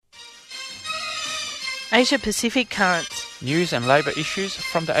Asia-Pacific Currents. News and labour issues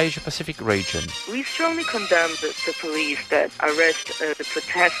from the Asia-Pacific region. We strongly condemn the police that arrest the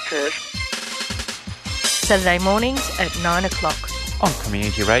protesters. Saturday mornings at 9 o'clock. On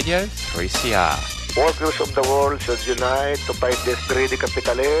Community Radio 3CR. Workers of the world should unite to fight this greedy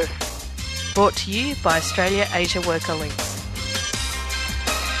capitalist. Brought to you by Australia Asia Worker Links.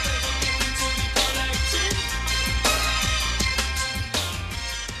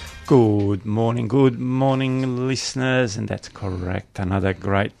 Good morning, listeners, and that's correct. Another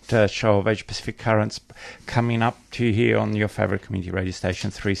great show of Asia Pacific Currents coming up to you here on your favourite community radio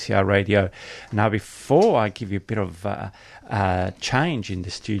station, 3CR Radio. Now, before I give you a bit of change in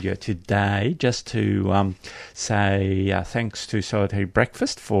the studio today, just to say thanks to Solitary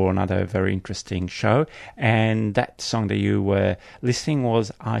Breakfast for another very interesting show. And that song that you were listening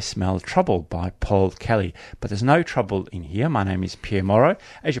was I Smell Trouble by Paul Kelly. But there's no trouble in here. My name is Pierre Morrow.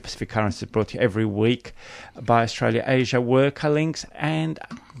 Asia Pacific Currents is brought to you every week by Australia Asia Worker Links. And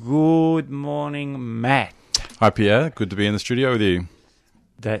good morning, Matt. Hi, Pierre. Good to be in the studio with you.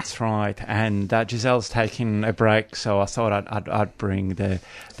 That's right, and Giselle's taking a break, so I thought I'd bring the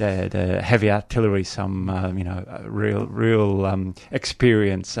heavy artillery, some real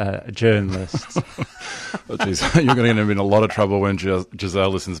experienced journalists. Oh, geez. You're going to get in a lot of trouble when Giselle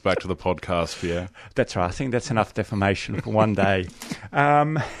listens back to the podcast, Pierre. That's right. I think that's enough defamation for one day.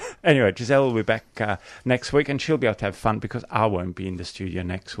 Anyway, Giselle will be back next week, and she'll be able to have fun because I won't be in the studio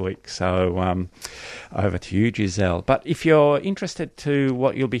next week. So over to you, Giselle. But if you're interested to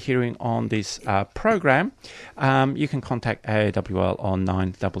what you'll be hearing on this program, you can contact AAWL on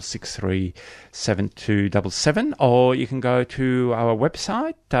 9663 7277, or you can go to our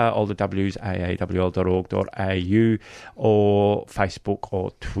website, all the W's, aawl.org.au, or Facebook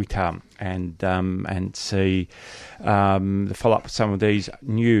or Twitter, and see the follow-up of some of these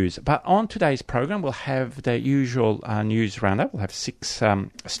news. But on today's program, we'll have the usual news roundup. We'll have 6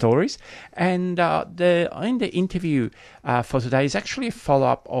 stories, and in the interview for today is actually a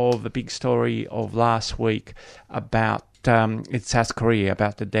follow-up of a big story of last week about in South Korea,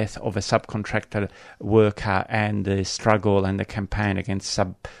 about the death of a subcontractor worker and the struggle and the campaign against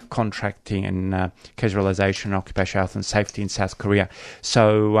subcontracting and casualisation and occupational health and safety in South Korea.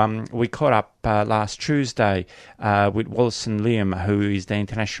 So we caught up last Tuesday with Walson Liam, who is the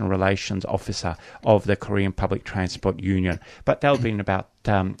International Relations Officer of the Korean Public Transport Union. But that'll be in about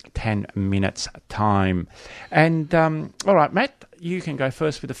 10 minutes' time. And all right, Matt, you can go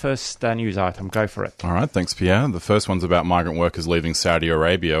first with the first news item. Go for it. All right, thanks, Pierre. The first one's about migrant workers leaving Saudi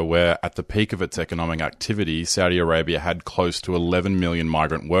Arabia, where at the peak of its economic activity, Saudi Arabia had close to 11 million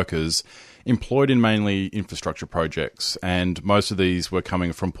migrant workers employed in mainly infrastructure projects, and most of these were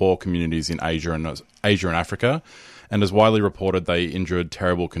coming from poor communities in Asia and Africa. And as widely reported, they endured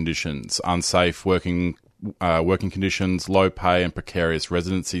terrible conditions, unsafe working conditions, low pay and precarious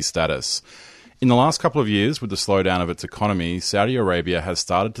residency status. In the last couple of years, with the slowdown of its economy, Saudi Arabia has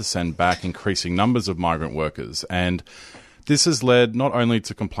started to send back increasing numbers of migrant workers, and this has led not only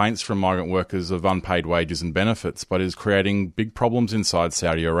to complaints from migrant workers of unpaid wages and benefits, but is creating big problems inside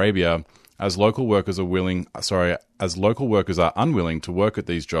Saudi Arabia as local workers are unwilling to work at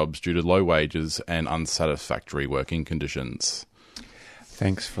these jobs due to low wages and unsatisfactory working conditions.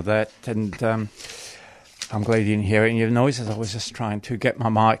 Thanks for that, and I'm glad you didn't hear any of the noises. I was just trying to get my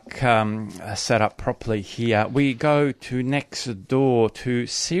mic set up properly here. We go to next door to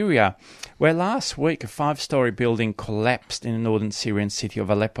Syria, where last week a 5-storey building collapsed in the northern Syrian city of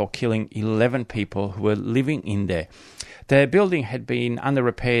Aleppo, killing 11 people who were living in there. The building had been under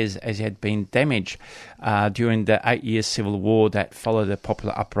repairs as it had been damaged during the 8-year civil war that followed the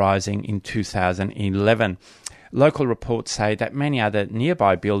popular uprising in 2011. Local reports say that many other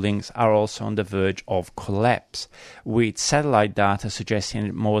nearby buildings are also on the verge of collapse, with satellite data suggesting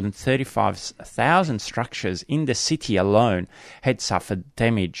that more than 35,000 structures in the city alone had suffered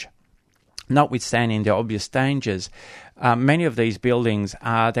damage. Notwithstanding the obvious dangers, many of these buildings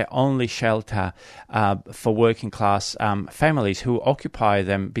are the only shelter for working class families who occupy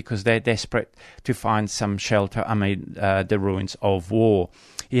them because they're desperate to find some shelter amid the ruins of war.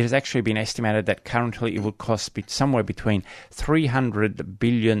 It has actually been estimated that currently it would cost somewhere between $300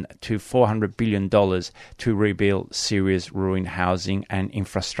 billion to $400 billion to rebuild Syria's ruined housing and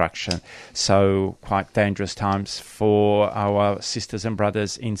infrastructure. So quite dangerous times for our sisters and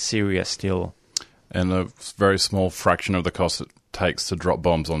brothers in Syria still. And a very small fraction of the cost takes to drop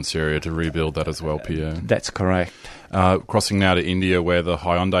bombs on Syria to rebuild that as well, Pierre. That's correct. Crossing now to India, where the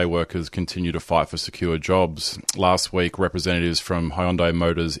Hyundai workers continue to fight for secure jobs. Last week, representatives from Hyundai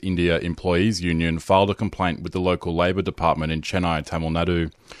Motors India Employees Union filed a complaint with the local Labour Department in Chennai, Tamil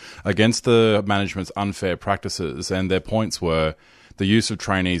Nadu, against the management's unfair practices, and their points were the use of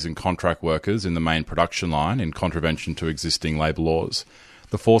trainees and contract workers in the main production line in contravention to existing labour laws,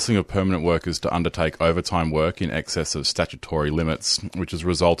 the forcing of permanent workers to undertake overtime work in excess of statutory limits, which has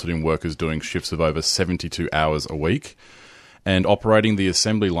resulted in workers doing shifts of over 72 hours a week, and operating the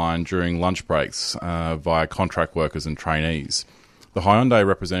assembly line during lunch breaks via contract workers and trainees. The Hyundai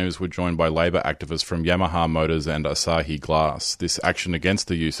representatives were joined by labour activists from Yamaha Motors and Asahi Glass. This action against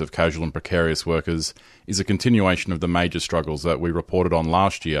the use of casual and precarious workers is a continuation of the major struggles that we reported on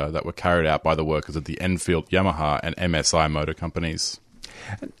last year that were carried out by the workers at the Enfield Yamaha and MSI motor companies.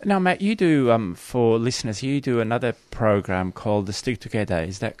 Now, Matt, you do, for listeners, you do another program called The Stick Together,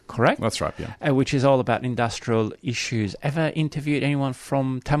 is that correct? That's right, yeah. Which is all about industrial issues. Ever interviewed anyone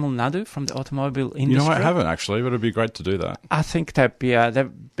from Tamil Nadu, from the automobile industry? You know, I haven't actually, but it'd be great to do that. I think that there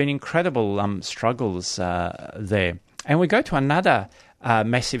have been incredible struggles there. And we go to another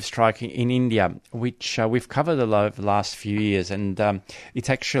massive strike in India, which we've covered a lot over the last few years, and it's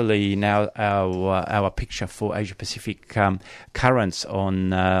actually now our picture for Asia Pacific currents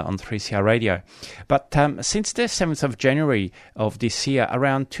on 3CR Radio. But since the 7th of January of this year,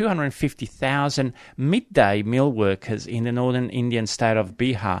 around 250,000 midday meal workers in the northern Indian state of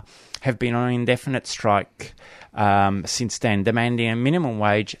Bihar have been on indefinite strike since then, demanding a minimum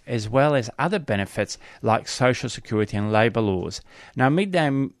wage as well as other benefits like social security and labour laws. Now,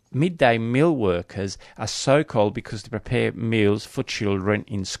 midday meal workers are so-called because they prepare meals for children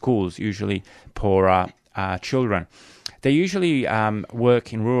in schools, usually poorer children. They usually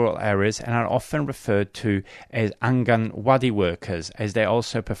work in rural areas and are often referred to as Anganwadi workers, as they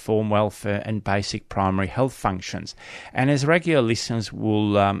also perform welfare and basic primary health functions. And as regular listeners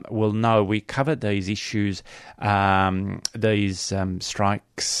will know, we covered these issues, these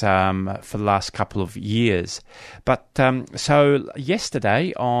strikes for the last couple of years. But so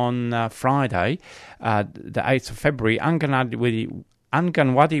yesterday, on Friday, the 8th of February,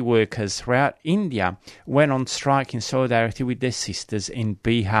 Anganwadi workers throughout India went on strike in solidarity with their sisters in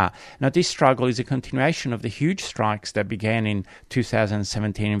Bihar. Now, this struggle is a continuation of the huge strikes that began in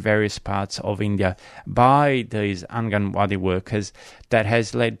 2017 in various parts of India by these Anganwadi workers that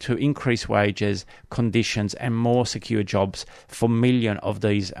has led to increased wages, conditions and more secure jobs for millions of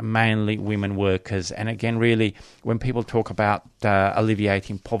these mainly women workers. And again, really, when people talk about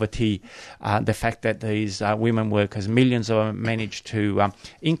alleviating poverty, the fact that these women workers, millions of them, managed to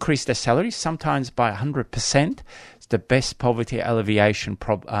increase their salaries, sometimes by 100%. It's the best poverty alleviation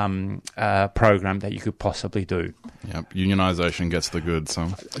program that you could possibly do. Yep, unionisation gets the goods. So.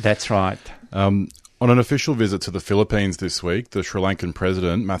 That's right. On an official visit to the Philippines this week, the Sri Lankan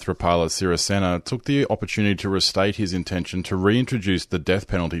President, Mathripala Sirisena, took the opportunity to restate his intention to reintroduce the death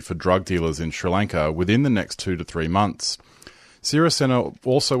penalty for drug dealers in Sri Lanka within the next 2 to 3 months. Sirisena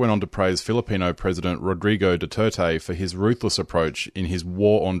also went on to praise Filipino President Rodrigo Duterte for his ruthless approach in his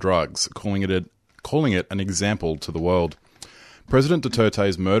war on drugs, calling it an example to the world. President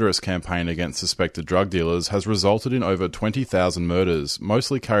Duterte's murderous campaign against suspected drug dealers has resulted in over 20,000 murders,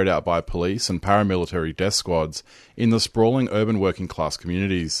 mostly carried out by police and paramilitary death squads in the sprawling urban working class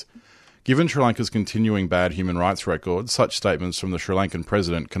communities. Given Sri Lanka's continuing bad human rights record, such statements from the Sri Lankan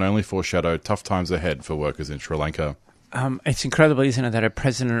president can only foreshadow tough times ahead for workers in Sri Lanka. It's incredible, isn't it, that a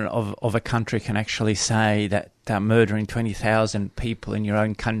president of a country can actually say that murdering 20,000 people in your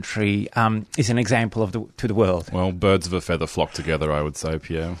own country is an example to the world. Well, birds of a feather flock together, I would say,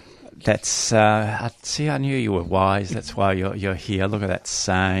 Pierre. That's I knew you were wise. That's why you're here. Look at that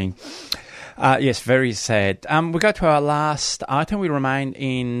saying. Yes, very sad. We go to our last item. We remain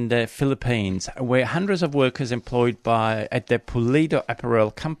in the Philippines, where hundreds of workers employed at the Pulido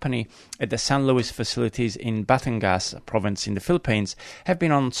Apparel Company at the San Luis facilities in Batangas province in the Philippines have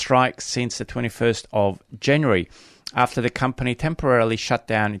been on strike since the 21st of January, after the company temporarily shut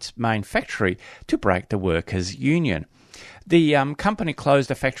down its main factory to break the workers' union. The company closed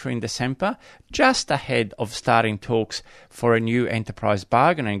the factory in December, just ahead of starting talks for a new enterprise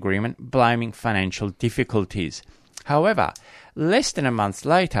bargaining agreement, blaming financial difficulties. However, less than a month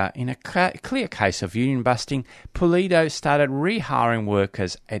later, in a clear case of union busting, Pulido started rehiring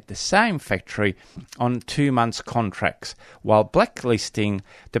workers at the same factory on 2 months contracts, while blacklisting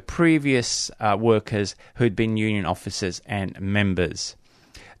the previous workers who'd been union officers and members.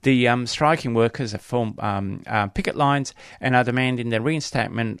 The striking workers have formed picket lines and are demanding the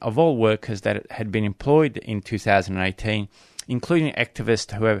reinstatement of all workers that had been employed in 2018 including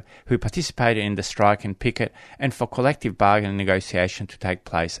activists who participated in the strike and picket, and for collective bargaining negotiation to take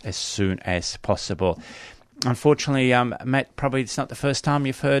place as soon as possible. Unfortunately, Matt, probably it's not the first time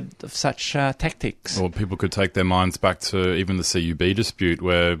you've heard of such tactics. Well, people could take their minds back to even the CUB dispute,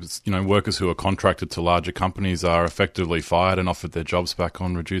 where workers who are contracted to larger companies are effectively fired and offered their jobs back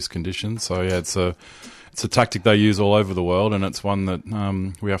on reduced conditions. So yeah, it's a tactic they use all over the world, and it's one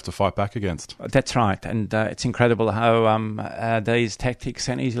that we have to fight back against. That's right, and it's incredible how these tactics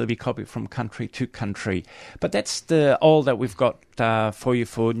can easily be copied from country to country. But that's all that we've got for you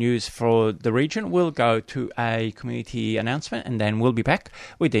for news for the region. We'll go to a community announcement, and then we'll be back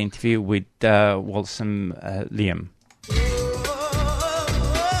with the interview with Walson Liam.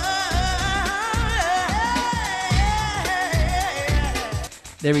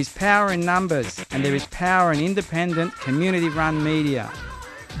 There is power in numbers, and there is power in independent, community-run media.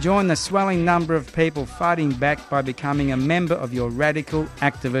 Join the swelling number of people fighting back by becoming a member of your radical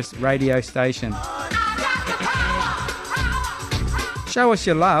activist radio station. Show us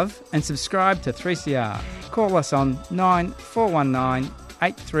your love and subscribe to 3CR. Call us on 9419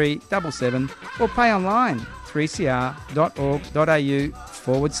 8377 or pay online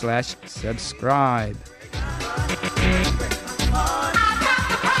 3cr.org.au/subscribe.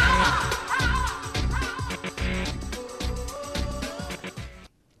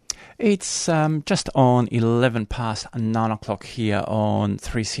 It's just on 11 past 9 o'clock here on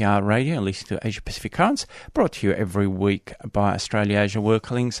 3CR Radio, listening to Asia Pacific Currents, brought to you every week by Australia Asia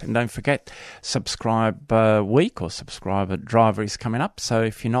Worker Links. And don't forget, Subscribe Week or Subscriber Driver is coming up. So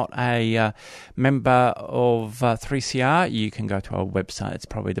if you're not a member of 3CR, you can go to our website. It's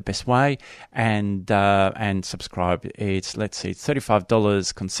probably the best way. And subscribe. It's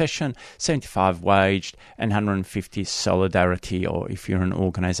 $35 concession, $75 waged, and $150 solidarity, or if you're an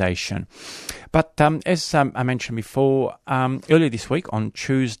organisation. But as I mentioned before, earlier this week on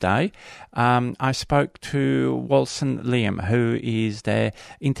Tuesday, I spoke to Walson Liam, who is the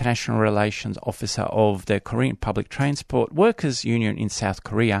International Relations Officer of the Korean Public Transport Workers Union in South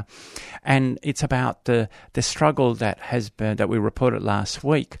Korea, and it's about the struggle that we reported last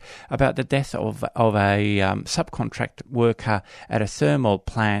week about the death of a subcontract worker at a thermal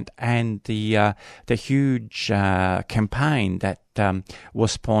plant, and the huge campaign that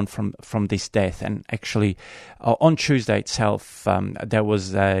was spawned from this death. And actually, on Tuesday itself, there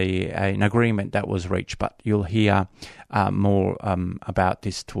was an agreement that was reached, but you'll hear more about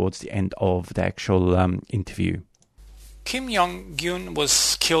this towards the end of the actual interview. Kim Yong-gyun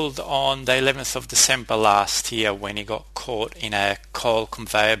was killed on the 11th of December last year when he got caught in a coal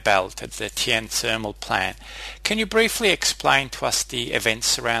conveyor belt at the Tien thermal plant. Can you briefly explain to us the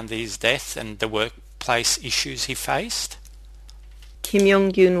events around his death and the workplace issues he faced? Kim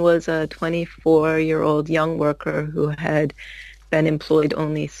Yong-gyun was a 24-year-old young worker who had been employed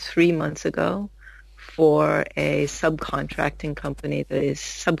only 3 months ago for a subcontracting company that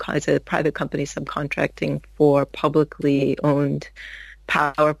is a private company subcontracting for publicly owned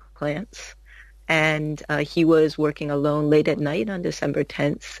power plants. And he was working alone late at night on December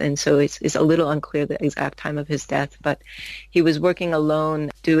 10th, and so it's a little unclear the exact time of his death, but he was working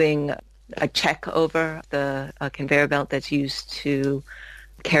alone doing a check over the conveyor belt that's used to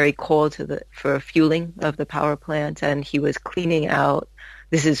carry coal for fueling of the power plant, and he was cleaning out.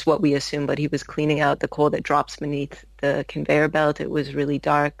 This is what we assume, but he was cleaning out the coal that drops beneath the conveyor belt. It was really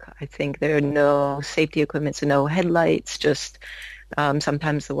dark. I think there are no safety equipment, so no headlights, just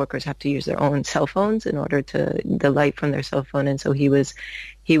sometimes the workers have to use their own cell phones in order the light from their cell phone, and so he was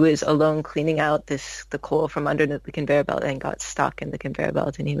alone cleaning out the coal from underneath the conveyor belt and got stuck in the conveyor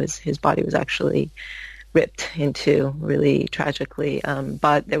belt, and his body was actually ripped into really tragically,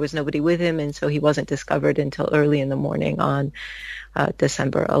 but there was nobody with him, and so he wasn't discovered until early in the morning on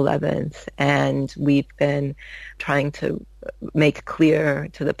December 11th. And we've been trying to make clear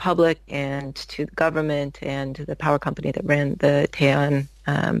to the public and to the government and to the power company that runs the Taean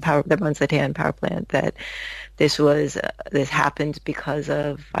power plant that this happened because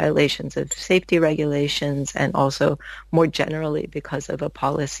of violations of safety regulations, and also more generally because of a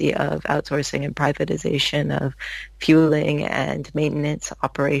policy of outsourcing and privatization of fueling and maintenance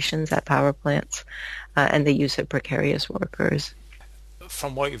operations at power plants, and the use of precarious workers.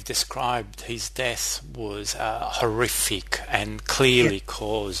 From what you've described, his death was horrific and clearly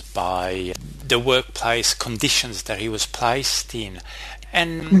caused by the workplace conditions that he was placed in.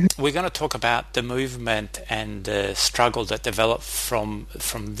 And we're going to talk about the movement and the struggle that developed from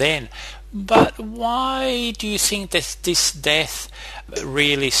then. But why do you think that this death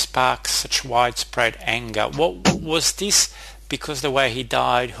really sparked such widespread anger? What was this because the way he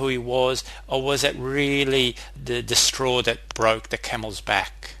died, who he was, or was it really the straw that broke the camel's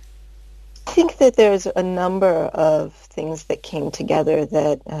back? I think that there's a number of things that came together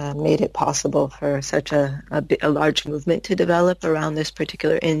that made it possible for such a large movement to develop around this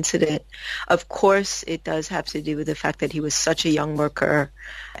particular incident. Of course, it does have to do with the fact that he was such a young worker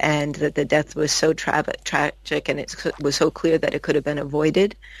and that the death was so tragic and it was so clear that it could have been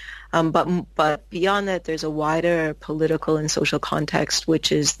avoided. But beyond that, there's a wider political and social context,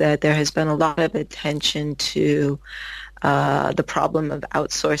 which is that there has been a lot of attention to the problem of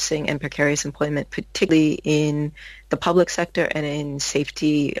outsourcing and precarious employment, particularly in the public sector and in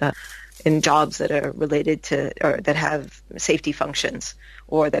safety, in jobs that are related to or that have safety functions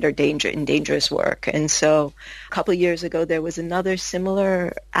or that are dangerous work. And so a couple of years ago, there was another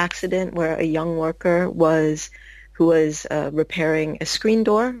similar accident where a young worker who was repairing a screen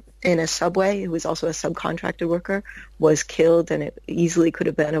door in a subway, who was also a subcontracted worker, was killed, and it easily could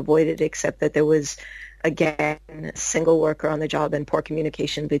have been avoided, except that there was, again, a single worker on the job and poor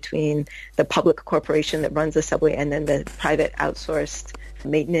communication between the public corporation that runs the subway and then the private outsourced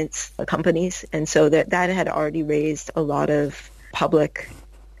maintenance companies. And so that had already raised a lot of public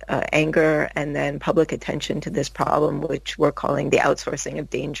anger and then public attention to this problem, which we're calling the outsourcing of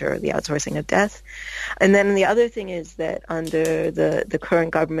danger, the outsourcing of death. And then the other thing is that under the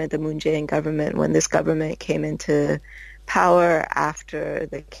current government, the Moon Jae-in government, when this government came into power after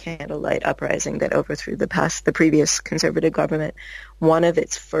the candlelight uprising that overthrew the previous conservative government, one of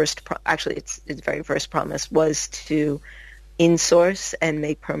its very first promise was to insource and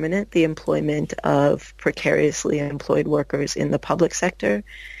make permanent the employment of precariously employed workers in the public sector.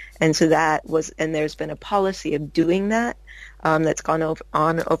 And so there's been a policy of doing that that's gone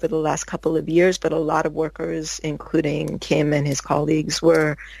on over the last couple of years, but a lot of workers, including Kim and his colleagues,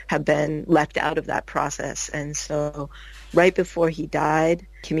 have been left out of that process. And so right before he died,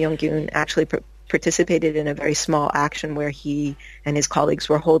 Kim Yong-gyun actually participated in a very small action where he and his colleagues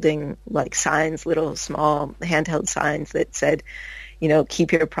were holding like signs, little small handheld signs that said,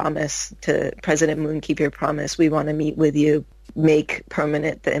 keep your promise to President Moon, keep your promise. We want to meet with you. Make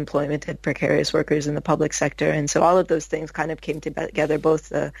permanent the employment of precarious workers in the public sector. And so all of those things kind of came together, both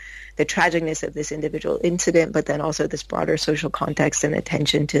the tragicness of this individual incident, but then also this broader social context and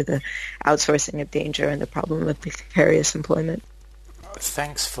attention to the outsourcing of danger and the problem of precarious employment.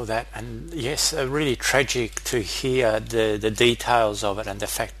 Thanks for that. And yes, really tragic to hear the details of it and the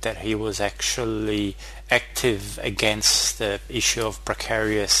fact that he was actually active against the issue of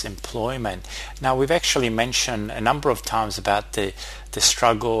precarious employment. Now, we've actually mentioned a number of times about the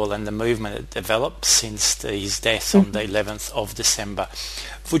struggle and the movement that developed since his death on the 11th of December.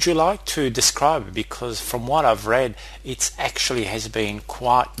 Would you like to describe it? Because from what I've read, it actually has been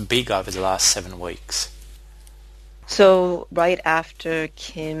quite big over the last 7 weeks. So right after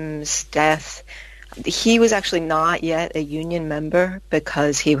Kim's death, he was actually not yet a union member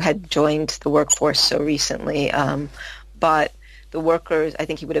because he had joined the workforce so recently. But the workers, I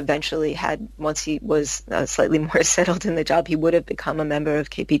think he would eventually once he was slightly more settled in the job, he would have become a member of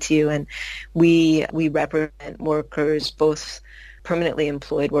KPTU. And we represent workers, both permanently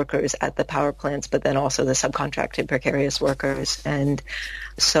employed workers at the power plants, but then also the subcontracted precarious workers. And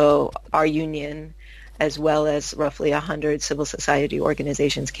so our union, as well as roughly 100 civil society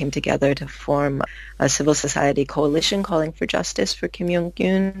organizations, came together to form a civil society coalition calling for justice for Kim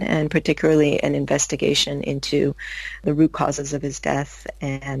Yong-gyun, and particularly an investigation into the root causes of his death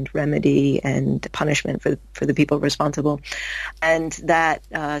and remedy and punishment for the people responsible. And that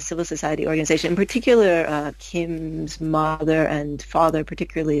civil society organization, in particular Kim's mother and father,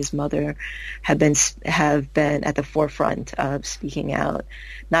 particularly his mother, have been at the forefront of speaking out,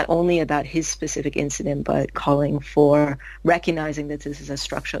 not only about his specific incident, but calling for recognizing that this is a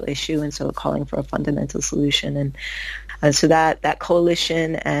structural issue, and so calling for a fundamental solution. And so that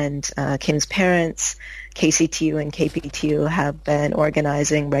coalition and Kim's parents, KCTU and KPTU, have been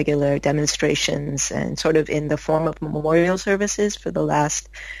organizing regular demonstrations and sort of in the form of memorial services for the last,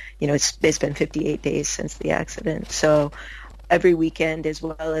 it's been 58 days since the accident. So every weekend, as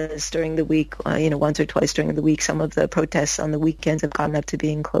well as during the week, once or twice during the week, some of the protests on the weekends have gotten up to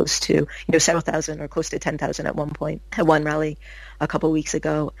being close to, several thousand or close to 10,000 at one point, at one rally a couple of weeks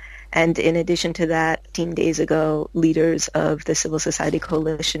ago. And in addition to that, 15 days ago, leaders of the civil society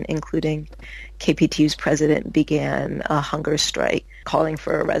coalition, including KPTU's president, began a hunger strike calling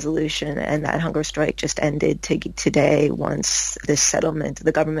for a resolution. And that hunger strike just ended today once this settlement,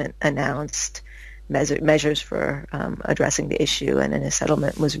 the government announced measures for addressing the issue, and a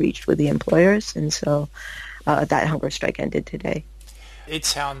settlement was reached with the employers. And so that hunger strike ended today. It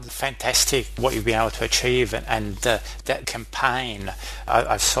sounds fantastic what you've been able to achieve, and that campaign,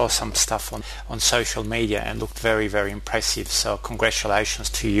 I saw some stuff on social media and looked very, very impressive. So congratulations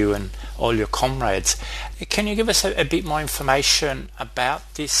to you and all your comrades. Can you give us a bit more information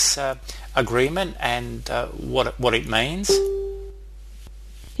about this agreement and what it means?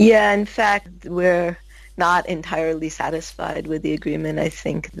 Yeah, in fact, we're not entirely satisfied with the agreement. I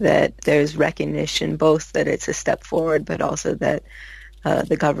think that there's recognition both that it's a step forward, but also that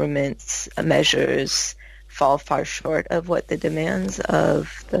the government's measures fall far short of what the demands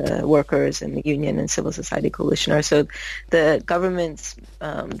of the workers and the union and civil society coalition are. So the government's,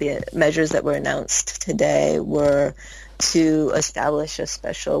 the measures that were announced today were to establish a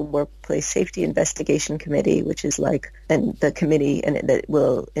special workplace safety investigation committee, which is the committee that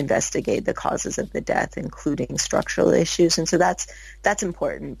will investigate the causes of the death, including structural issues. And so that's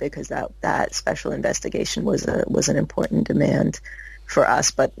important because that special investigation was an important demand for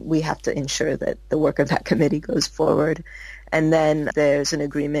us, but we have to ensure that the work of that committee goes forward. And then there's an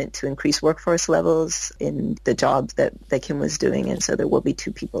agreement to increase workforce levels in the job that Kim was doing, and so there will be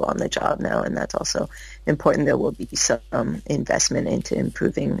 2 people on the job now, and that's also important. There will be some investment into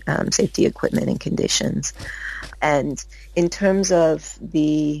improving safety equipment and conditions. And in terms of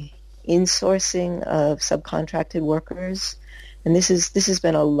the insourcing of subcontracted workers, and this has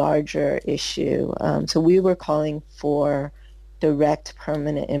been a larger issue, so we were calling for direct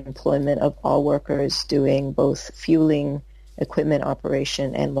permanent employment of all workers doing both fueling, equipment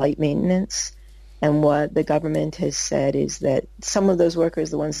operation, and light maintenance. And what the government has said is that some of those workers,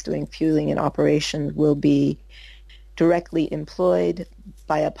 the ones doing fueling and operation, will be directly employed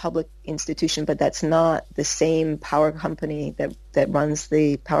by a public institution, but that's not the same power company that runs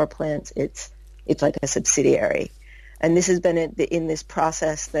the power plants. It's like a subsidiary. And this has been in this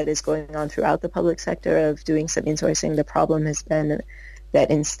process that is going on throughout the public sector of doing some insourcing. The problem has been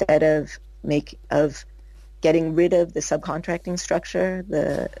that instead of getting rid of the subcontracting structure,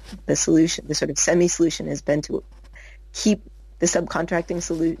 the solution, the sort of semi-solution, has been to keep the subcontracting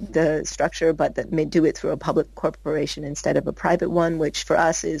the structure, but do it through a public corporation instead of a private one, which for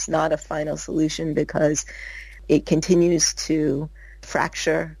us is not a final solution because it continues to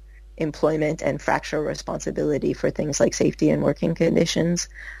fracture employment and fracture responsibility for things like safety and working conditions.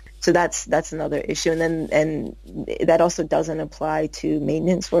 So that's another issue. And that also doesn't apply to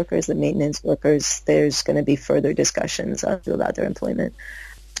maintenance workers. The maintenance workers, there's going to be further discussions about their employment.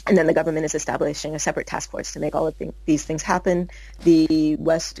 And then the government is establishing a separate task force to make all of these things happen. The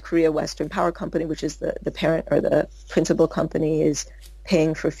West Korea Western Power Company, which is the parent or the principal company, is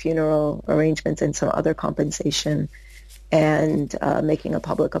paying for funeral arrangements and some other compensation and making a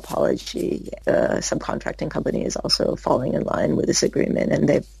public apology. The subcontracting company is also falling in line with this agreement, and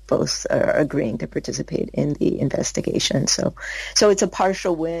they both are agreeing to participate in the investigation. So it's a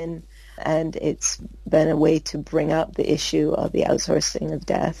partial win, and it's been a way to bring up the issue of the outsourcing of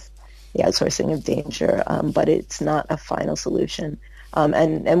death, the outsourcing of danger, but it's not a final solution.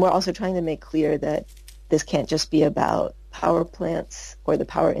 And we're also trying to make clear that this can't just be about power plants or the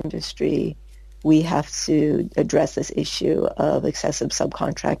power industry. We have to address this issue of excessive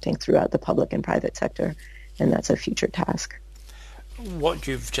subcontracting throughout the public and private sector, and that's a future task. What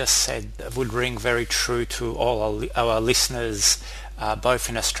you've just said would ring very true to all our listeners, both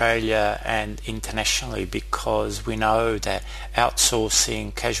in Australia and internationally, because we know that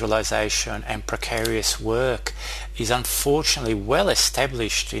outsourcing, casualisation and precarious work is unfortunately well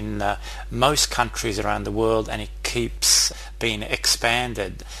established in most countries around the world, and it keeps being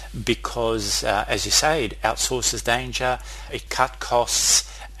expanded because, as you say, it outsources danger, it cuts costs,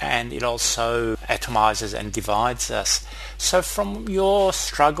 and it also atomizes and divides us. So from your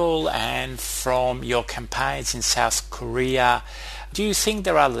struggle and from your campaigns in South Korea, do you think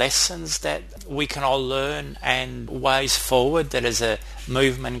there are lessons that we can all learn and ways forward that as a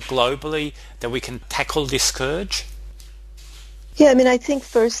movement globally that we can tackle this scourge? Yeah, I mean, I think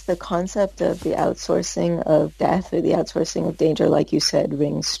first the concept of the outsourcing of death or the outsourcing of danger, like you said,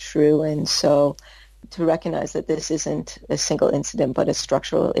 rings true. And so to recognize that this isn't a single incident but a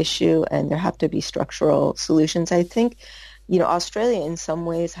structural issue, and there have to be structural solutions. I think, Australia in some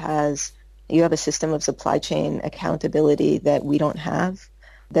ways you have a system of supply chain accountability that we don't have,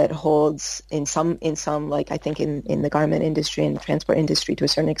 that holds in some like I think in the garment industry and transport industry to a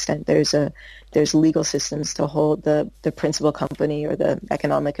certain extent, there's legal systems to hold the principal company or the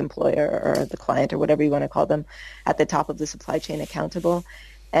economic employer or the client or whatever you want to call them at the top of the supply chain accountable.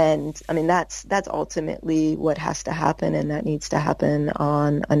 And I mean, that's ultimately what has to happen, and that needs to happen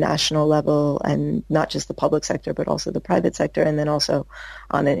on a national level, and not just the public sector, but also the private sector, and then also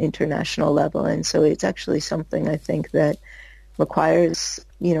on an international level. And so it's actually something I think that requires,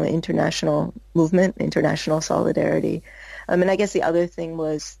 international movement, international solidarity. And I guess the other thing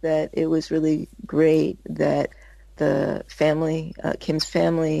was that it was really great that the family, Kim's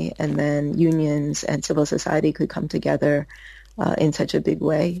family, and then unions and civil society could come together in such a big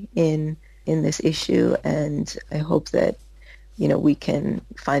way in this issue. And I hope that, we can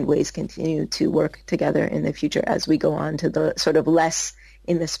find ways to continue to work together in the future as we go on to the sort of less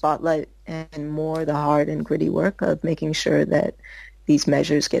in the spotlight and more the hard and gritty work of making sure that these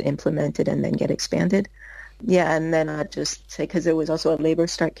measures get implemented and then get expanded. Yeah, and then I'll just say, because there was also a Labor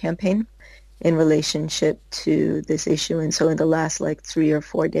Start campaign in relationship to this issue. And so in the last 3 or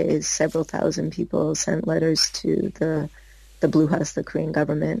 4 days, several thousand people sent letters to the Blue House, the Korean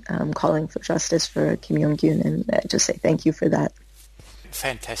government, calling for justice for Kim Yong-gyun. And I just say thank you for that.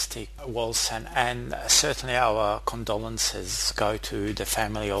 Fantastic, Wolson, and certainly our condolences go to the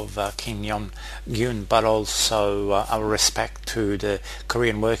family of Kim Yong-gyun, but also our respect to the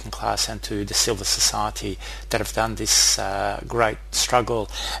Korean working class and to the civil society that have done this great struggle.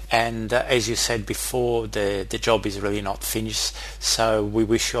 And as you said before, the job is really not finished, so we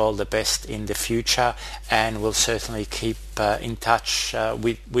wish you all the best in the future, and we'll certainly keep in touch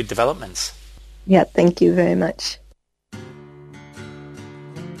with developments. Yeah, thank you very much.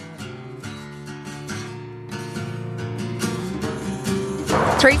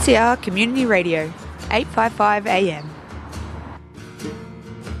 3CR Community Radio, 855 AM.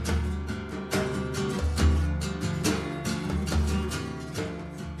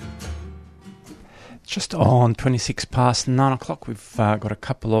 Just on 26 past 9 o'clock, we've got a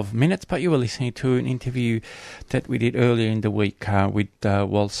couple of minutes, but you were listening to an interview that we did earlier in the week with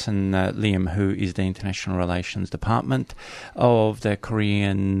Wolson Liam, who is the International Relations Department of the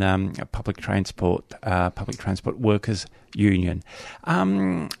Korean Public Transport Workers Union.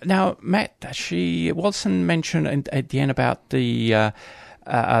 Now, Matt, Wolson mentioned at the end about the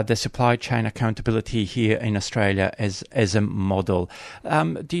supply chain accountability here in Australia as a model.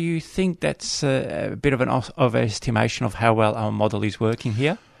 Do you think that's a bit of an overestimation of how well our model is working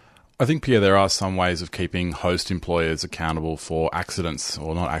here? I think, Pierre, there are some ways of keeping host employers accountable for accidents,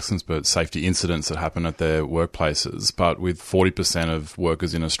 or not accidents, but safety incidents that happen at their workplaces. But with 40% of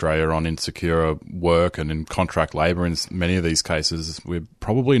workers in Australia on insecure work and in contract labour, in many of these cases, we're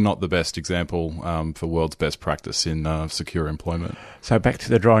probably not the best example for world's best practice in secure employment. So back to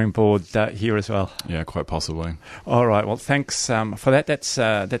the drawing board here as well. Yeah, quite possibly. All right. Well, thanks for that.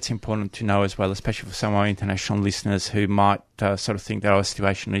 That's important to know as well, especially for some of our international listeners who might sort of think that our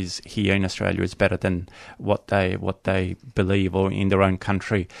situation is here in Australia is better than what they believe or in their own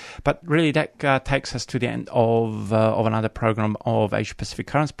country. But really, that takes us to the end of another program of Asia Pacific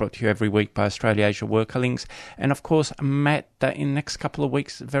Currents, brought to you every week by Australia Asia Worker Links. And of course, Matt, in the next couple of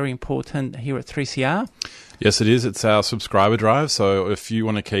weeks, very important here at 3CR. Yes, it is. It's our subscriber drive. So if you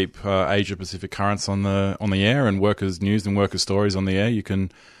want to keep Asia Pacific Currents on the air and workers' news and workers' stories on the air, you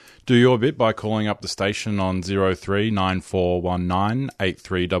can do your bit by calling up the station on 039419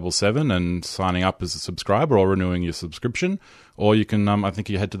 8377 and signing up as a subscriber or renewing your subscription. Or you can, I think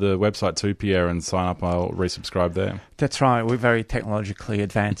you head to the website too, Pierre, and sign up. I'll resubscribe there. That's right. We're very technologically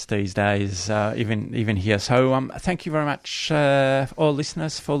advanced these days, even here. So thank you very much, all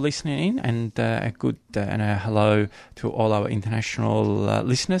listeners, for listening in, and a good and a hello to all our international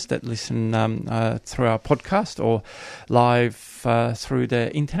listeners that listen through our podcast or live through the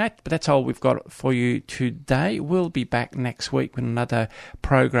internet. But that's all we've got for you today. We'll be back next week with another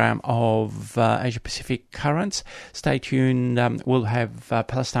program of Asia Pacific Currents. Stay tuned. We'll have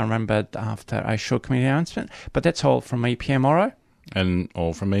Palestine Remembered after a short community announcement. But that's all from me, Pierre Morrow. And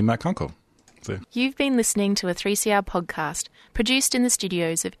all from me, Matt Kunkel. You've been listening to a 3CR podcast produced in the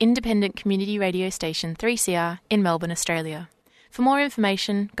studios of independent community radio station 3CR in Melbourne, Australia. For more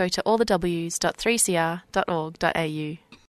information, go to allthews.3cr.org.au.